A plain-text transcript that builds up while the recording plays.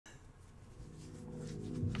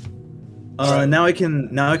Now I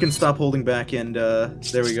can stop holding back and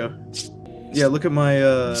there we go. Yeah, look at my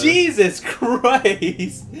Jesus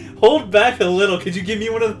Christ! Hold back a little. Could you give me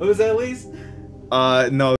one of those at least?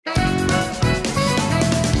 No.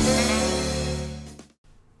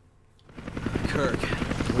 Kirk,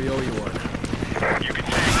 we owe you one. You can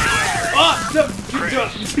take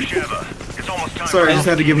it's almost time. Sorry, I just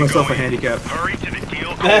had to give myself a handicap. Hurry to the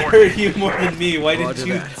deal. That hurt you more than me. Why did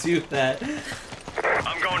you do that?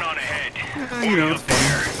 I'm going on ahead. You know, it's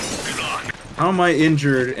fine. Good luck. How am I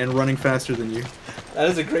injured and running faster than you? That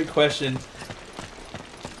is a great question.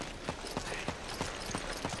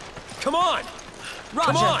 Come on!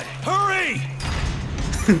 Roger. Come on! Hurry!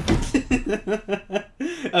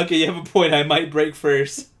 Okay, you have a point. I might break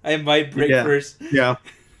first. First. Yeah.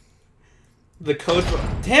 The code.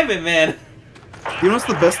 Damn it, man. You know what's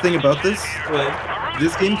the best thing about this? What?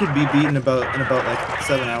 This game could be beaten in about like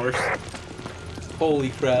 7 hours. Holy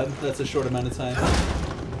crap! That's a short amount of time.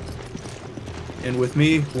 And with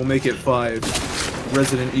me, we'll make it 5.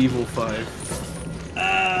 Resident Evil 5.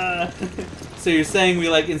 So you're saying we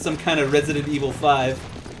like in some kind of Resident Evil 5?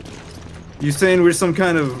 You saying we're some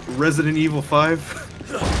kind of Resident Evil 5?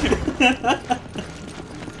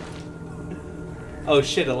 Oh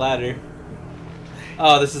shit, a ladder.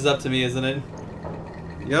 Oh, this is up to me, isn't it?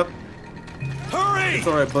 Yep. Hurry! It's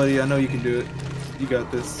alright, buddy. I know you can do it. You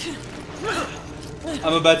got this.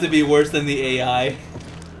 I'm about to be worse than the AI.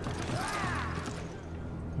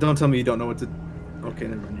 Don't tell me you don't know what to... Okay,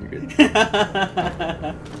 never mind. You're good.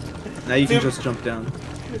 Now you can just jump down.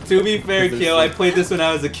 To be fair, Kyo, I played this when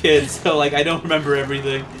I was a kid, so like I don't remember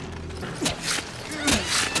everything.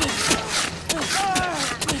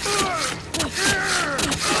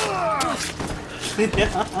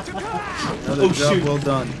 Another job shoot. well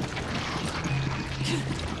done.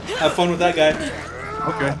 Have fun with that guy.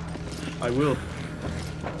 Okay. I will.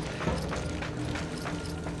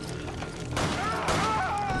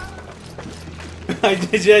 I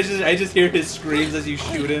just hear his screams as you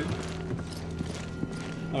shoot him.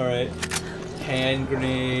 Alright. Hand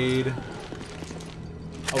grenade.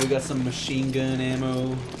 Oh, we got some machine gun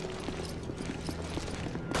ammo.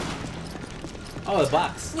 Oh, a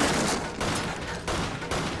box.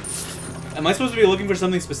 Am I supposed to be looking for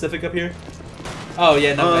something specific up here? Oh,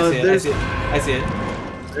 yeah, no, I see it. I see it.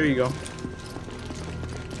 There you go.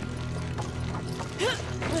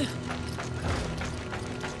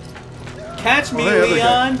 Catch me, hey,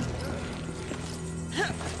 Leon!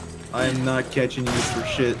 I am not catching you for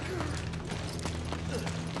shit.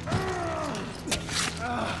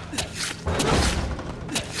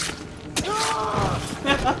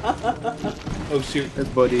 Oh shoot. Hey,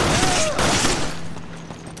 buddy.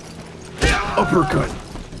 Uppercut!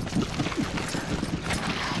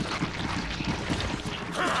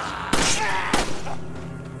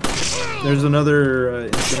 There's another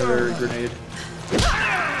incinerator grenade.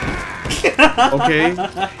 Okay,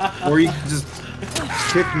 or you can just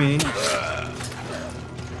kick me.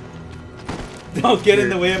 Don't get in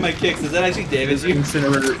the way of my kicks. Does that actually damage you?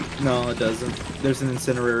 Incinerator. No, it doesn't. There's an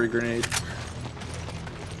incendiary grenade.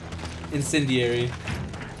 Incendiary.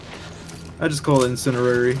 I just call it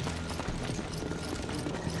incinerary.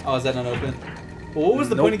 Oh, is that not open? Well, what was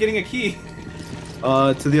the point of getting a key?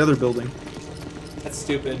 To the other building. That's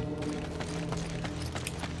stupid.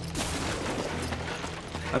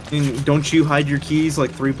 I mean, don't you hide your keys like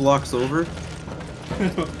 3 blocks over?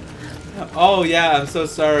 Oh yeah, I'm so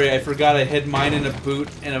sorry. I forgot I hid mine in a boot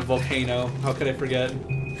in a volcano. How could I forget?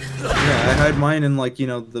 Yeah, I hide mine in like, you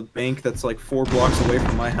know, the bank that's like 4 blocks away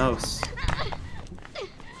from my house.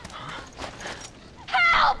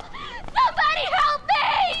 Help! Somebody help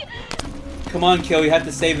me! Come on, Kill. We have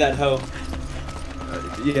to save that hoe.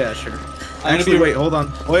 Yeah, sure. I'm Actually, wait, hold on.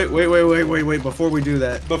 Wait. Before we do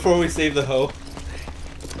that. Before we save the hoe.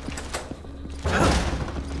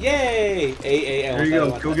 Yay! There you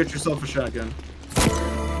go. Go get yourself a shotgun.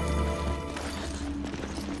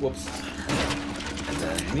 Whoops.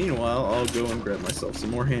 Meanwhile, I'll go and grab myself some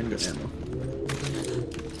more handgun ammo.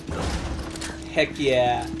 Heck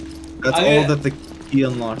yeah. That's all that the key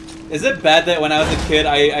unlocked. Is it bad that when I was a kid,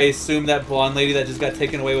 I assumed that blonde lady that just got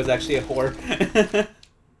taken away was actually a whore?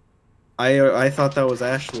 I thought that was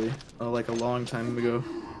Ashley, like a long time ago.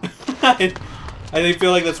 I feel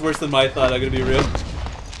like that's worse than my thought, I'm gonna be real.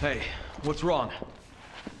 Hey, what's wrong?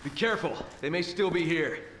 Be careful. They may still be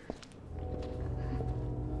here.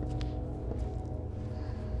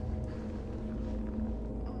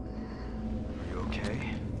 Are you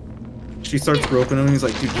okay? She starts groping him and he's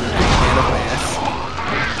like, dude, you hand up my ass.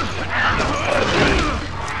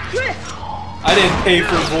 I didn't pay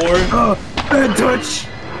for more. Oh, bad touch!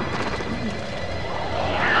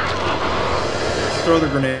 throw the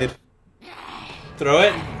grenade. Throw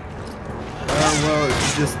it? Well,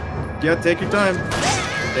 just... Yeah, take your time.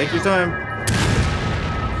 Take your time.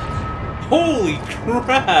 Holy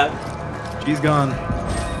crap! She's gone.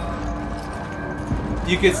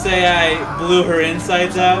 You could say I blew her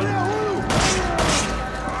insides out.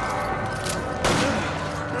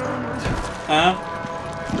 Huh?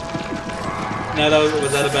 No,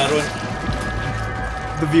 was that a bad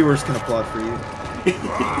one? The viewers can applaud for you.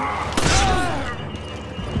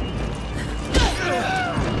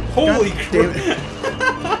 Holy damn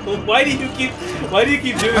crap! Why do you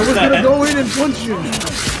keep doing I was that? gonna go in and punch you.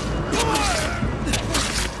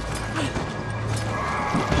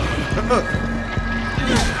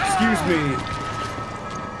 Excuse me.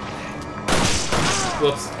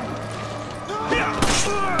 Whoops.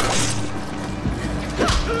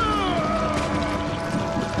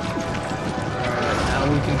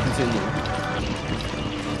 Now we can continue.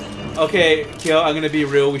 Okay, Kyo, I'm gonna be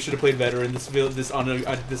real. We should have played veteran.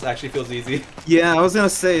 This actually feels easy. Yeah, I was gonna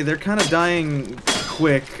say they're kind of dying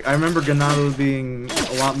quick. I remember Ganado being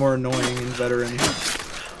a lot more annoying in veteran.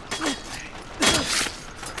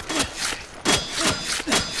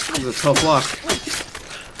 This is a tough lock.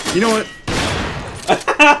 You know what?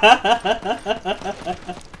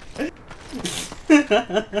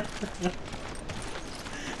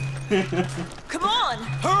 Come on!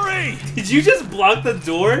 Hurry! Did you just block the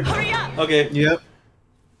door? Hurry up! Okay. Yep.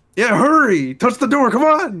 Yeah, hurry! Touch the door, come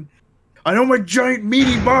on! I know my giant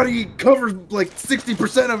meaty body covers like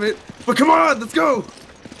 60% of it, but come on, let's go!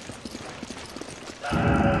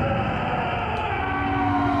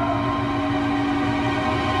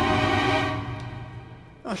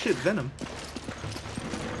 Oh shit, Venom.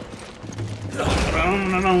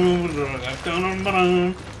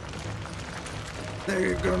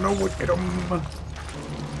 They're gonna know what hit 'em.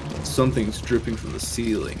 Something's dripping from the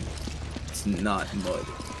ceiling. It's not mud.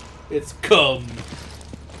 It's cum.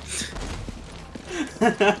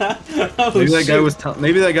 Oh, Maybe that shoot.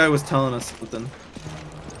 guy was telling us something.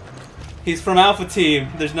 He's from Alpha Team.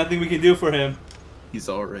 There's nothing we can do for him. He's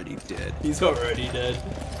already dead. He's already dead.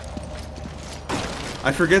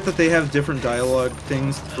 I forget that they have different dialogue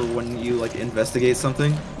things for when you like investigate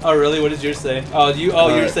something. Oh really? What does yours say? Oh,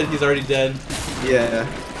 yours said he's already dead. Yeah.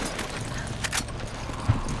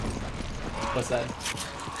 What's that?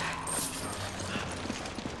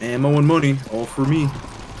 Ammo and money, all for me.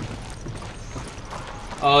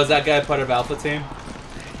 Oh, is that guy part of Alpha Team?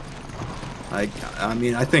 I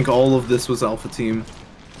mean, I think all of this was Alpha Team.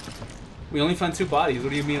 We only found 2 bodies. What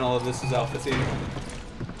do you mean all of this is Alpha Team?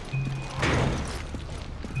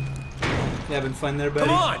 You having fun there, buddy?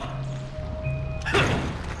 Come on!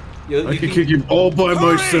 I can kick you all by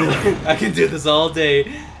myself. I can do this all day.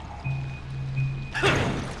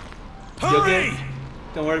 You okay?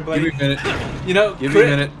 Don't worry, buddy. Give me a minute. You know, Give me a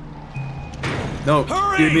minute. No,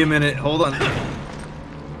 Hurry! give me a minute. Hold on.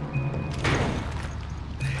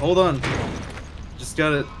 Hold on. Just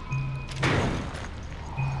got it.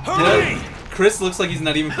 Hurry! Chris looks like he's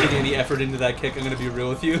not even putting any effort into that kick. I'm gonna be real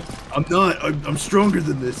with you. I'm not. I'm stronger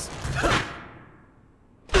than this.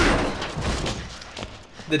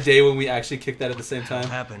 The day when we actually kicked that at the same What time.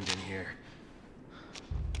 happened in here?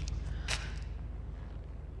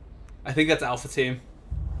 I think that's Alpha Team.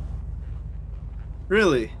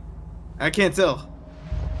 Really? I can't tell.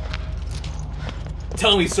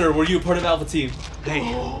 Tell me, sir, were you a part of Alpha Team? Hey,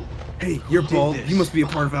 Hey, you're bald. this? You must be a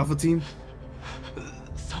part of Alpha Team.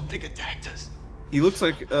 something attacked us. He looks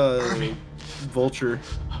like Vulture.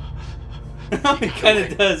 It kind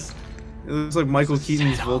of does. It looks like Michael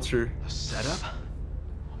Keaton's Vulture. A setup?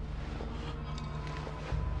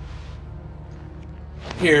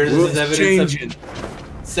 Here, this World's is evidence changing. of...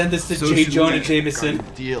 Send this to So J. should Jonah we. Jameson.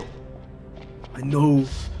 Deal. I know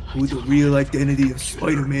who the real identity of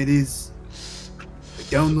Spider-Man is. I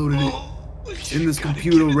downloaded it. It's in this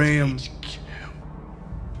computer RAM.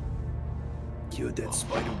 Kill that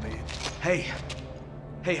Spider-Man. Hey.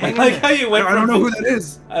 Hey, I hang on like there. how you went I from... don't know who that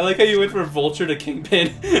is. I like how you went from Vulture to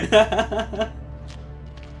Kingpin. Guess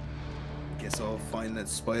I'll find that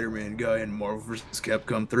Spider-Man guy in Marvel vs.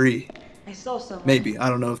 Capcom 3. I saw someone. Maybe. I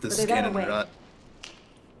don't know if this But is they ran canon or away. not.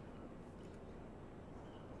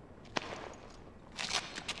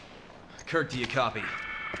 Kirk, do you copy?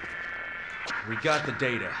 We got the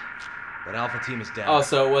data, but Alpha Team is down. Oh,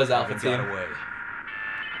 so it was Alpha Got Team. away.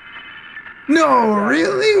 No,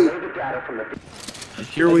 really? And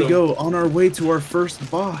here we That's a- go, on our way to our first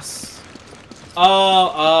boss.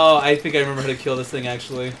 Oh, I think I remember how to kill this thing,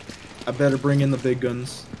 actually. I better bring in the big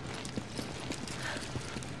guns.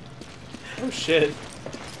 Oh, shit.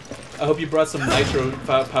 I hope you brought some nitro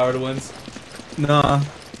powered ones. Nah,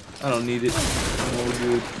 I don't need it. I'm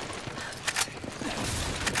good.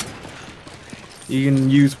 You can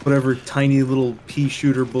use whatever tiny little pea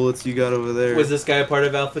shooter bullets you got over there. Was this guy a part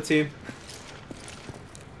of Alpha Team?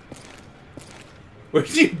 Where'd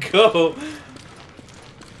you go?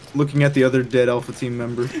 Looking at the other dead Alpha Team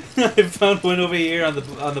member. I found one over here on the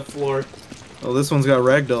floor. Oh, this one's got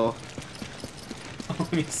ragdoll. Oh,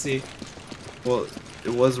 let me see. Well, it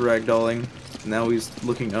was ragdolling. Now he's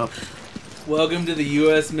looking up. Welcome to the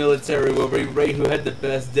U.S. military, where we rate who had the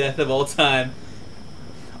best death of all time.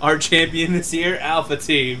 Our champion this year, Alpha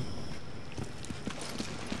Team.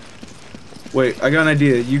 Wait, I got an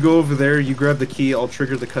idea. You go over there, you grab the key, I'll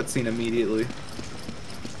trigger the cutscene immediately.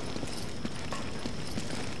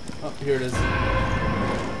 Oh, here it is.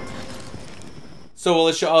 So will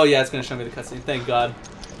it show? Oh yeah, it's gonna show me the cutscene. Thank God.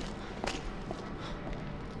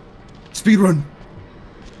 Speedrun!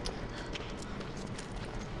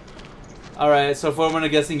 Alright, so for what I'm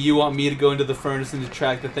guessing, you want me to go into the furnace and to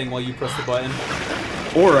track the thing while you press the button.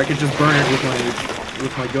 Or I could just burn it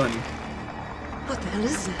with my gun. What the hell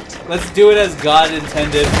is that? Let's do it as God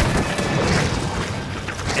intended.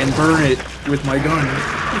 And burn it with my gun.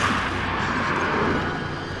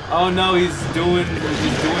 Oh no, he's doing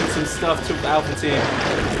some stuff to Alpha Team.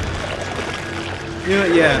 You know,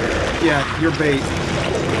 yeah, you're bait.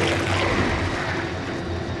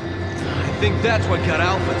 I think that's what got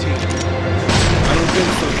Alpha Team. I don't think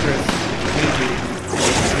so, Chris. Maybe.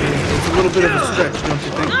 I mean, it's a little bit of a stretch, don't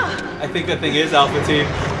you think? I think that thing is Alpha Team.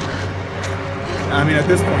 I mean, at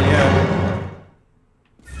this point, yeah.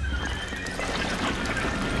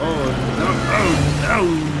 Oh, no, oh, no.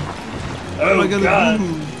 What am I gonna do?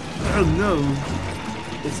 Oh, no.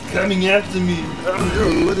 It's coming after me. Oh,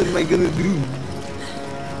 no, what am I gonna do?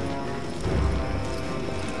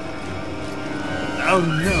 Oh,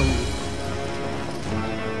 no.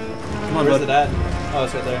 Come on, Where's bud. it at? Oh,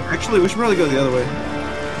 it's right there. Actually, we should probably go the other way.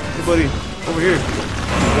 Hey, buddy. Over here.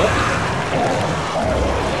 What?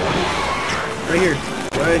 Right here.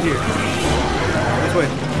 Right here. This way.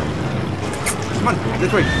 Come on,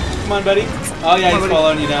 this way. Come on, buddy. Oh yeah, he's buddy.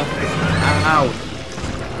 following you now. Ow.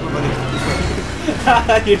 Come on, buddy. This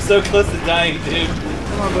way. You're so close to dying, dude.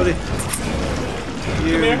 Come on, buddy. Here Come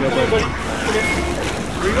here, we go, come here, buddy. buddy. Come here.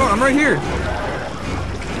 Where you going? I'm right here.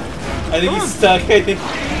 I think Come he's on. stuck. I think.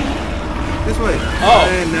 This way. Oh.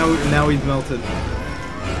 And now he's melted.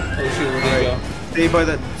 Oh shoot, where did he go? Stay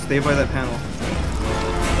by that panel.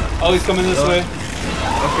 Oh, he's coming this way.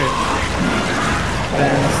 Okay.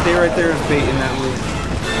 Then stay right there as bait in that room.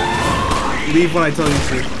 Leave when I tell you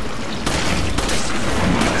to.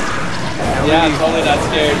 Now Yeah, I'm leave. totally not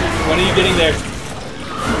scared. When are you getting there?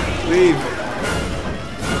 Leave.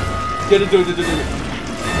 Do it.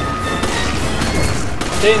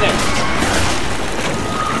 Stay in there.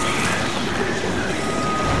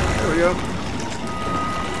 There we go.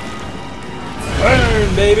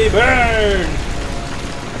 Burn, baby, burn!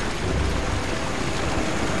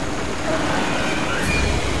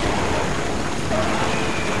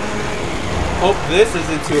 Hope this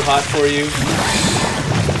isn't too hot for you.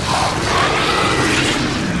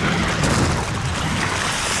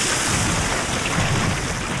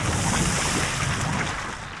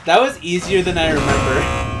 That was easier than I remember.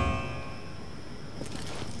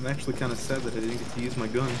 I'm actually kind of sad that I didn't get to use my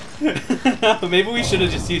gun. Maybe we should have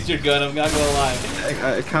just used your gun. I'm not gonna lie.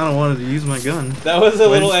 I kind of wanted to use my gun. That was a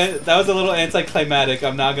little anticlimactic.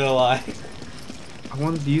 I'm not gonna lie. I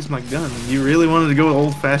wanted to use my gun. You really wanted to go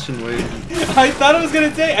old-fashioned way. I thought it was gonna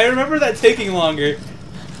take. I remember that taking longer.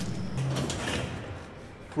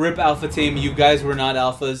 Rip Alpha Team. You guys were not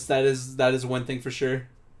alphas. That is one thing for sure.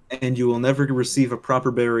 And you will never receive a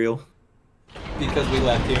proper burial. Because we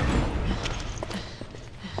left you.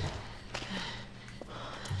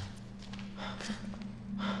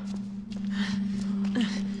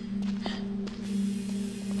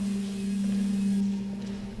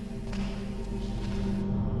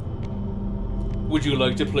 Would you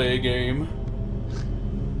like to play a game?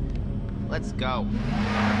 Let's go.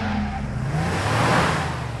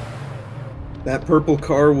 That purple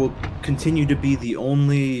car will continue to be the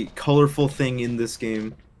only colorful thing in this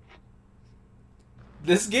game.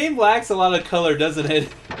 This game lacks a lot of color, doesn't it?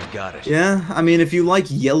 Got it. Yeah, I mean, if you like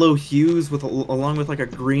yellow hues with along with like a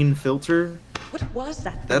green filter, What was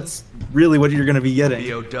that thing? that's really what you're gonna be getting.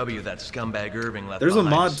 BOW that scumbag Irving left There's a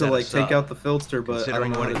behind mod to set like us take up. out the filter, but I don't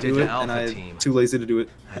Considering know what how to it did do to it, and Alpha I'm Team. too lazy to do it.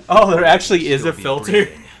 Oh, there actually is Still a be filter.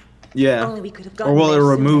 breathing. Yeah, Only we could have or gotten well, it there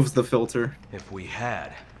sooner. removes the filter. If we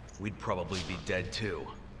had, we'd probably be dead too.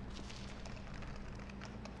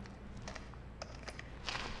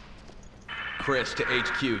 Chris to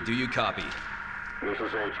HQ, do you copy? This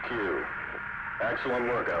is HQ. Excellent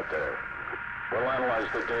work out there. We'll analyze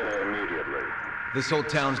the data immediately. This whole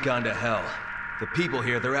town's gone to hell. The people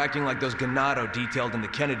here, they're acting like those Ganado detailed in the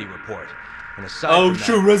Kennedy report. And aside Oh, from that,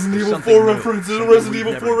 sure, Resident there's Evil something 4 new, references. something Resident we've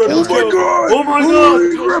Evil never 4 dealt references. with. Oh my god! Oh my god!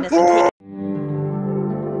 Police report!